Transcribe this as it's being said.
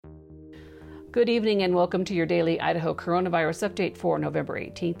Good evening and welcome to your daily Idaho coronavirus update for November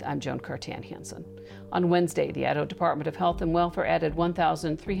 18th. I'm Joan Cartan Hansen. On Wednesday, the Idaho Department of Health and Welfare added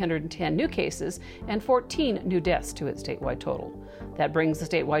 1,310 new cases and 14 new deaths to its statewide total. That brings the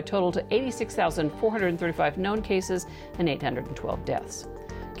statewide total to 86,435 known cases and 812 deaths.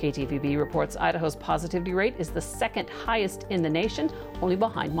 KTVB reports Idaho's positivity rate is the second highest in the nation, only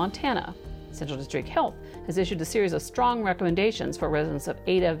behind Montana. Central District Health has issued a series of strong recommendations for residents of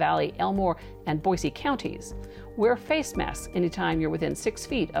Ada, Valley, Elmore, and Boise counties. Wear face masks anytime you're within 6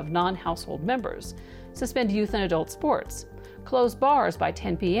 feet of non-household members. Suspend youth and adult sports. Close bars by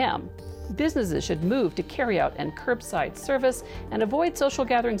 10 p.m. Businesses should move to carry-out and curbside service and avoid social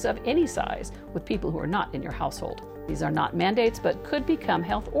gatherings of any size with people who are not in your household. These are not mandates, but could become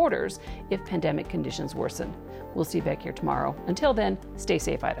health orders if pandemic conditions worsen. We'll see you back here tomorrow. Until then, stay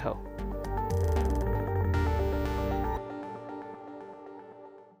safe, Idaho.